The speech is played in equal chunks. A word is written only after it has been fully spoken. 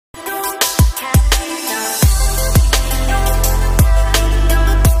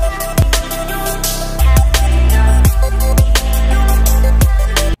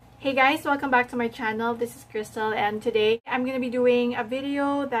Hey guys, welcome back to my channel. This is Crystal, and today I'm going to be doing a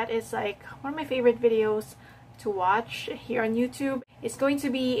video that is like one of my favorite videos to watch here on YouTube. It's going to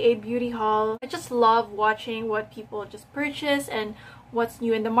be a beauty haul. I just love watching what people just purchase and what's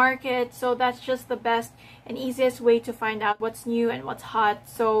new in the market. So that's just the best and easiest way to find out what's new and what's hot.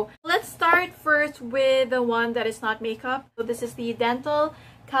 So let's start first with the one that is not makeup. So this is the Dental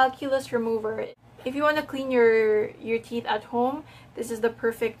Calculus Remover. If you want to clean your teeth at home, this is the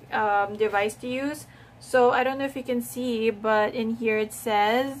perfect device to use. So I don't know if you can see, but in here it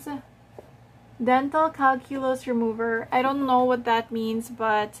says Dental Calculus Remover. I don't know what that means,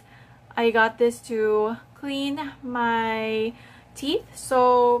 but I got this to clean my teeth.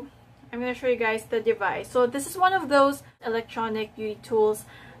 So I'm going to show you guys the device. So this is one of those electronic beauty tools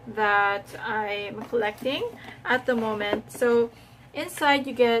that I'm collecting at the moment. So inside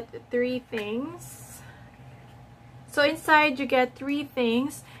you get three things. This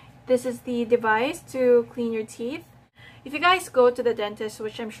is the device to clean your teeth. If you guys go to the dentist,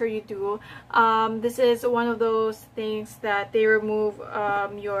 which I'm sure you do, this is one of those things that they remove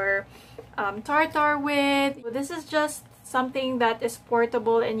your tartar with. This is just something that is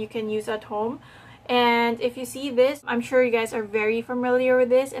portable and you can use at home. And if you see this, I'm sure you guys are very familiar with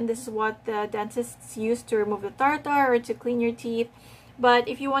this, and this is what the dentists use to remove the tartar or to clean your teeth. But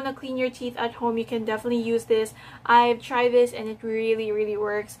if you want to clean your teeth at home, you can definitely use this. I've tried this and it really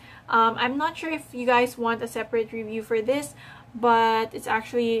works. I'm not sure if you guys want a separate review for this, but it's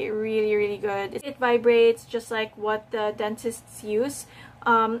actually really good. It vibrates just like what the dentists use.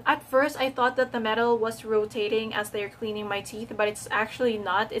 At first, I thought that the metal was rotating as they're cleaning my teeth, but it's actually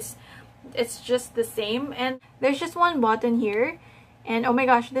not. It's just the same. And there's just one button here. And oh my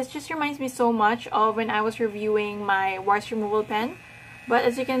gosh, this just reminds me so much of when I was reviewing my warts removal pen. But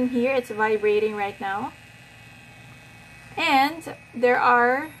as you can hear, it's vibrating right now. And there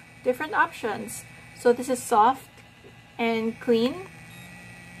are different options. So this is soft and clean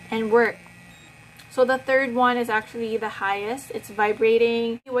and work. So the third one is actually the highest. It's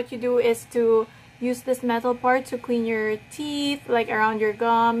vibrating. What you do is to use this metal part to clean your teeth, like around your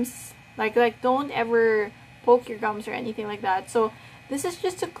gums. Like don't ever poke your gums or anything like that. So this is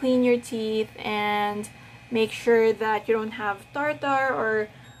just to clean your teeth and make sure that you don't have tartar or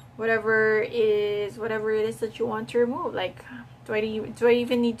whatever it is that you want to remove. Like, do I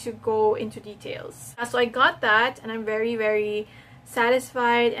even need to go into details? So I got that, and I'm very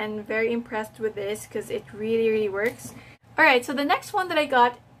satisfied and very impressed with this because it really works. Alright, so the next one that I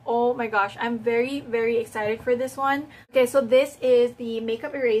got, oh my gosh, I'm very excited for this one. Okay, so this is the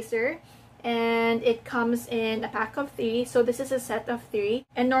makeup eraser, and it comes in a pack of 3. So this is a set of 3,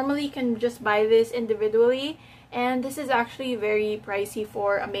 and normally you can just buy this individually, and this is actually very pricey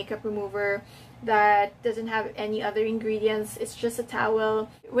for a makeup remover that doesn't have any other ingredients. It's just a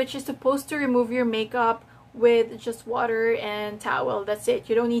towel, which is supposed to remove your makeup with just water and towel. That's it.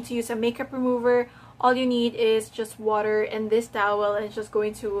 You don't need to use a makeup remover. All you need is just water and this towel, and it's just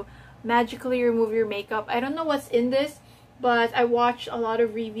going to magically remove your makeup. I don't know what's in this, but I watched a lot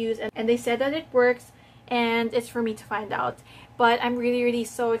of reviews and they said that it works, and it's for me to find out. But I'm really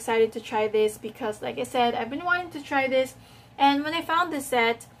so excited to try this because, like I said, I've been wanting to try this. And when I found this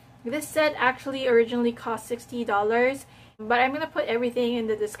set actually originally cost $60, but I'm gonna put everything in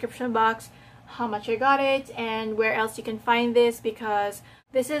the description box, how much I got it and where else you can find this, because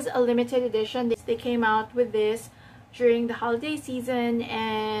this is a limited edition. They came out with this during the holiday season,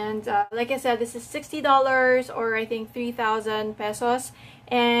 and like I said, this is $60 or I think 3,000 pesos,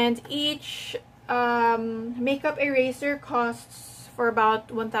 and each makeup eraser costs for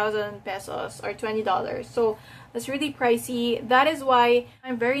about 1,000 pesos or $20. So that's really pricey. That is why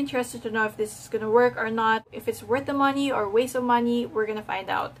I'm very interested to know if this is gonna work or not, if it's worth the money or waste of money. We're gonna find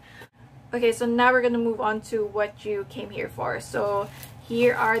out. Okay, so now we're gonna move on to what you came here for. So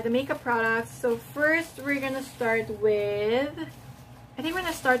here are the makeup products. So first we're gonna start with, I think we're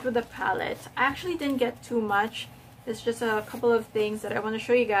gonna start with the palette. I actually didn't get too much. It's just a couple of things that I want to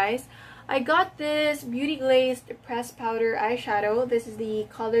show you guys. I got this Beauty Glazed Pressed Powder Eyeshadow. This is the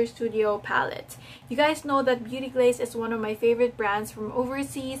Color Studio palette. You guys know that Beauty Glazed is one of my favorite brands from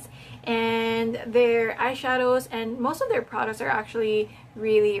overseas, and their eyeshadows and most of their products are actually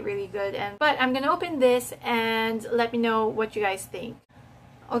really good. But I'm gonna open this and let me know what you guys think.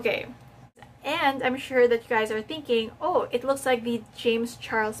 Okay, and I'm sure that you guys are thinking, oh, it looks like the James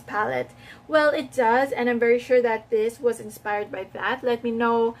Charles palette. Well, it does, and I'm very sure that this was inspired by that. Let me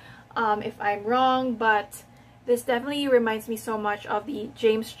know if I'm wrong, but this definitely reminds me so much of the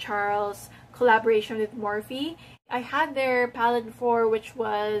James Charles collaboration with Morphe. I had their palette before, which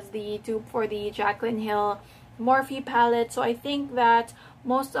was the dupe for the Jaclyn Hill Morphe palette. So I think that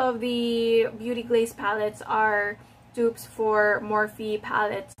most of the Beauty Glaze palettes are dupes for Morphe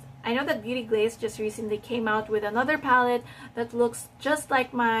palettes. I know that Beauty Glaze just recently came out with another palette that looks just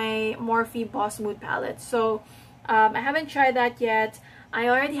like my Morphe Boss Mood palette. So I haven't tried that yet. I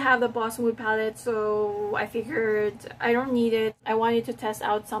already have the Boss Mood palette, so I figured I don't need it. I wanted to test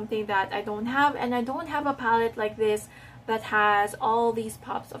out something that I don't have, and I don't have a palette like this that has all these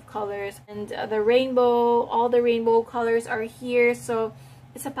pops of colors. And the rainbow, all the rainbow colors are here, so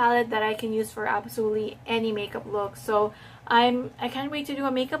it's a palette that I can use for absolutely any makeup look. So I can't wait to do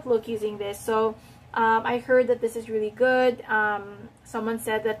a makeup look using this. So I heard that this is really good. Someone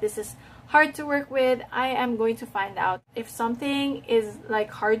said that this is hard to work with. I am going to find out. If something is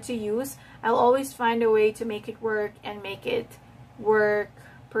like hard to use, I'll always find a way to make it work and make it work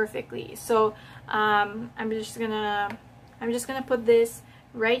perfectly. So I'm just gonna put this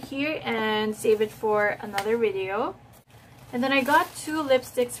right here and save it for another video. And then I got two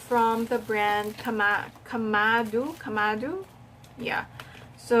lipsticks from the brand Kamadu. Yeah.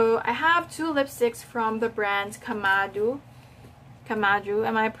 So I have two lipsticks from the brand Kamadu.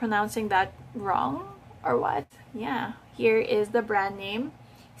 Am I pronouncing that wrong or what? Yeah. Here is the brand name,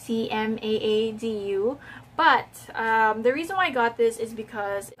 CMAADU. But the reason why I got this is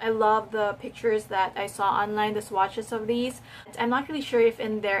because I love the pictures that I saw online, the swatches of these. I'm not really sure if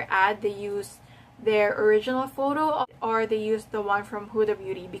in their ad they use their original photo or they used the one from Huda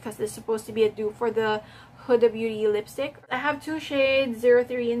Beauty, because it's supposed to be a dupe for the Huda Beauty lipstick. I have two shades,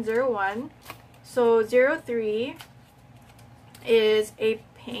 03 and 01. So 03 is a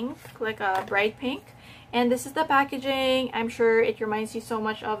pink, like a bright pink, and this is the packaging. I'm sure it reminds you so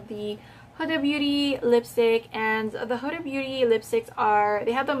much of the Huda Beauty lipstick, and the Huda Beauty lipsticks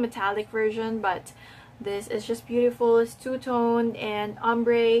they have the metallic version, but this is just beautiful. It's two-toned and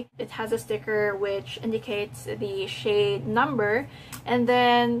ombre. It has a sticker which indicates the shade number, and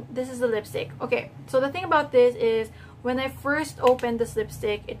then this is the lipstick. Okay, so the thing about this is when I first opened this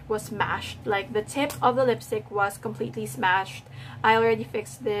lipstick, it was smashed. Like the tip of the lipstick was completely smashed. I already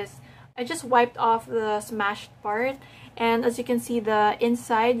fixed this. I just wiped off the smashed part, and as you can see, the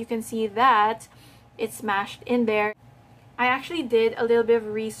inside, you can see that it's smashed in there. I actually did a little bit of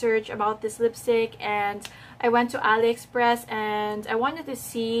research about this lipstick, and I went to Aliexpress and I wanted to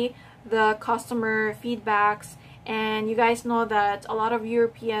see the customer feedbacks. And you guys know that a lot of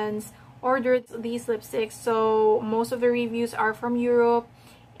Europeans ordered these lipsticks, so most of the reviews are from Europe,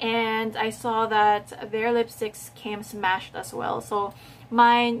 and I saw that their lipsticks came smashed as well. So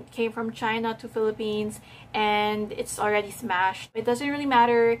mine came from China to Philippines and it's already smashed. It doesn't really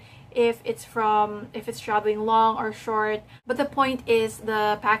matter if it's traveling long or short, but the point is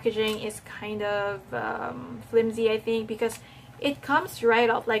the packaging is kind of flimsy, I think, because it comes right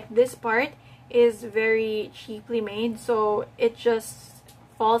off. Like this part is very cheaply made, so it just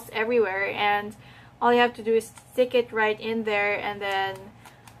falls everywhere, and all you have to do is stick it right in there, and then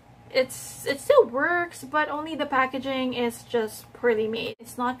it still works, but only the packaging is just poorly made.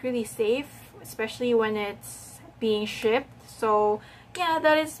 It's not really safe, especially when it's being shipped. So yeah,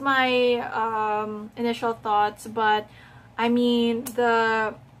 that is my initial thoughts. But I mean,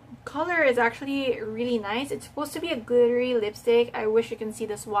 the color is actually really nice. It's supposed to be a glittery lipstick. I wish you can see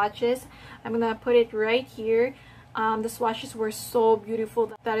the swatches. I'm gonna put it right here. The swatches were so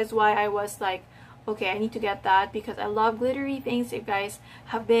beautiful. That is why I was like, okay, I need to get that, because I love glittery things. If you guys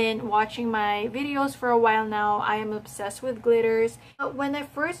have been watching my videos for a while now, I am obsessed with glitters. But when I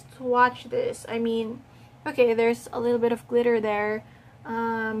first watched this, I mean, okay, there's a little bit of glitter there,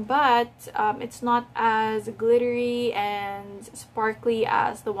 but it's not as glittery and sparkly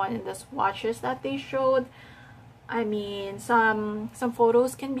as the one in the swatches that they showed. I mean, some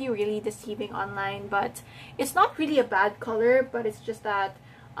photos can be really deceiving online, but it's not really a bad color, but it's just that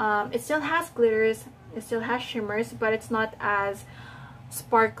it still has glitters, it still has shimmers, but it's not as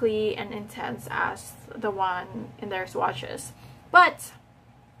sparkly and intense as the one in their swatches. But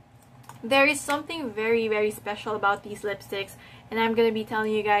there is something very, very special about these lipsticks, and I'm going to be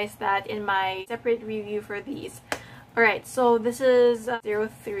telling you guys that in my separate review for these. Alright, so this is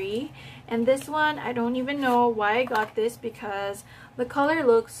 03, and this one, I don't even know why I got this, because the color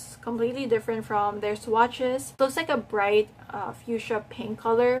looks completely different from their swatches. It looks like a bright fuchsia pink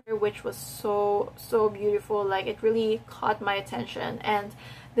color, which was so beautiful. Like, it really caught my attention. And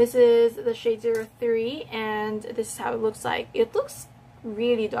this is the shade 03, and this is how it looks like. It looks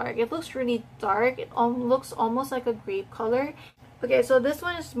really dark. It looks really dark. It looks almost like a grape color. Okay, so this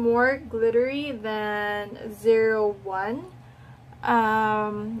one is more glittery than 01.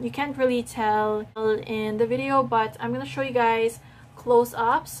 You can't really tell in the video, but I'm gonna show you guys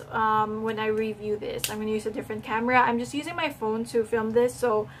close-ups when I review this. I'm going to use a different camera. I'm just using my phone to film this,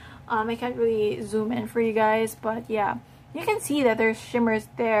 so I can't really zoom in for you guys, but yeah. You can see that there's shimmers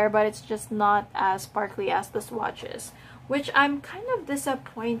there, but it's just not as sparkly as the swatches, which I'm kind of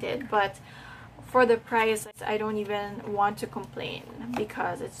disappointed, but for the price, I don't even want to complain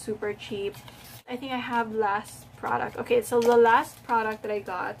because it's super cheap. I think I have last product. Okay, so the last product that I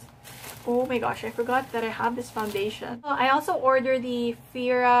got, oh my gosh, I forgot that I have this foundation. I also ordered the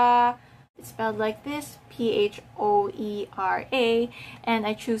Phera. It's spelled like this, P-H-O-E-R-A, and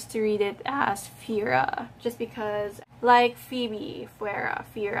I choose to read it as Phera just because, like Phoebe, Phera,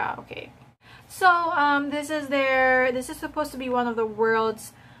 okay. So this is supposed to be one of the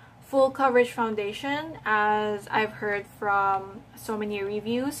world's full coverage foundation, as I've heard from so many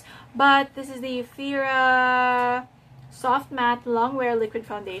reviews, but this is the Phera Soft Matte Long Wear Liquid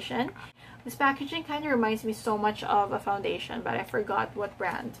Foundation. This packaging kind of reminds me so much of a foundation, but I forgot what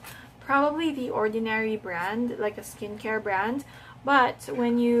brand. Probably the Ordinary brand, like a skincare brand. But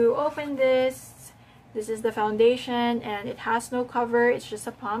when you open this, this is the foundation and it has no cover. It's just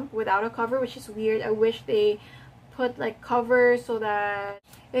a pump without a cover, which is weird. I wish they put like cover so that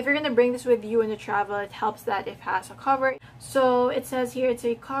if you're gonna bring this with you in the travel, it helps that it has a cover. So it says here it's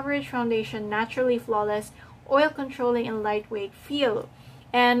a coverage foundation, naturally flawless, oil controlling and lightweight feel.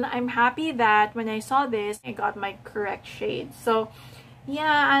 And I'm happy that when I saw this, I got my correct shade. So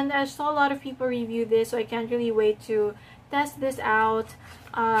yeah, and I saw a lot of people review this, so I can't really wait to test this out.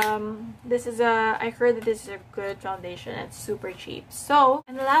 I heard that this is a good foundation and it's super cheap. So,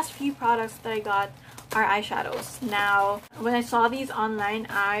 and the last few products that I got are eyeshadows. Now, when I saw these online,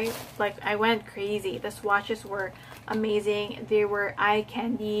 I went crazy. The swatches were amazing. They were eye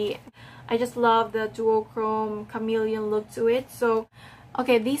candy. I just love the duochrome chameleon look to it. So,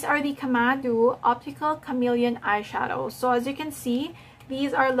 okay, these are the Kamadu Optical Chameleon eyeshadows. So as you can see,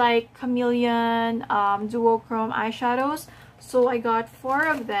 these are like chameleon duochrome eyeshadows. So I got 4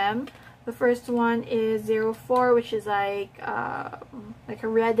 of them. The first one is 04, which is like a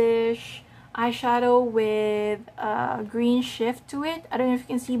reddish eyeshadow with a green shift to it. I don't know if you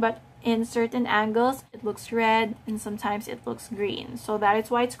can see, but in certain angles it looks red and sometimes it looks green. So that is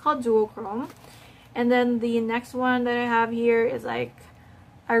why it's called duochrome. And then the next one that I have here is like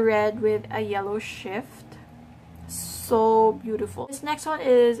a red with a yellow shift. So beautiful. This next one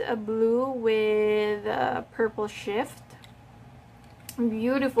is a blue with a purple shift.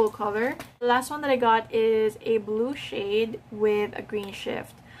 Beautiful color. The last one that I got is a blue shade with a green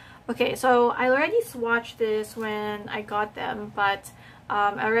shift. Okay, so I already swatched this when I got them, but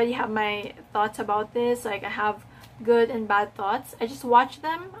I already have my thoughts about this. Like, I have good and bad thoughts. I just watched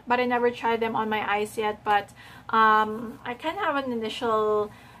them, but I never tried them on my eyes yet. But I kind of have an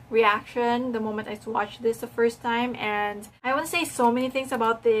initial reaction the moment I swatched this the first time, and I want to say so many things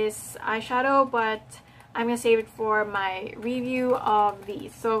about this eyeshadow, but I'm gonna save it for my review of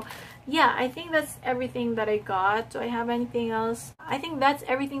these. So yeah, I think that's everything that I got. Do I have anything else? I think that's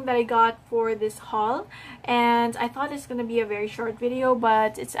everything that I got for this haul, and I thought it's gonna be a very short video,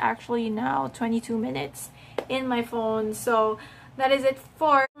 but it's actually now 22 minutes in my phone. So that is it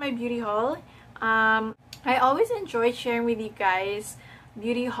for my beauty haul. I always enjoy sharing with you guys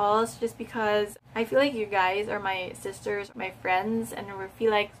beauty hauls just because I feel like you guys are my sisters, my friends, and we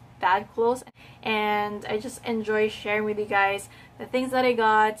feel like that close, and I just enjoy sharing with you guys the things that I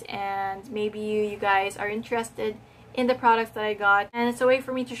got, and maybe you guys are interested in the products that I got, and it's a way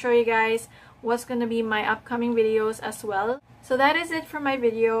for me to show you guys what's gonna be my upcoming videos as well. So that is it for my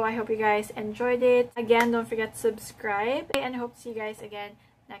video. I hope you guys enjoyed it. Again, don't forget to subscribe, and I hope to see you guys again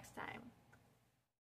next time.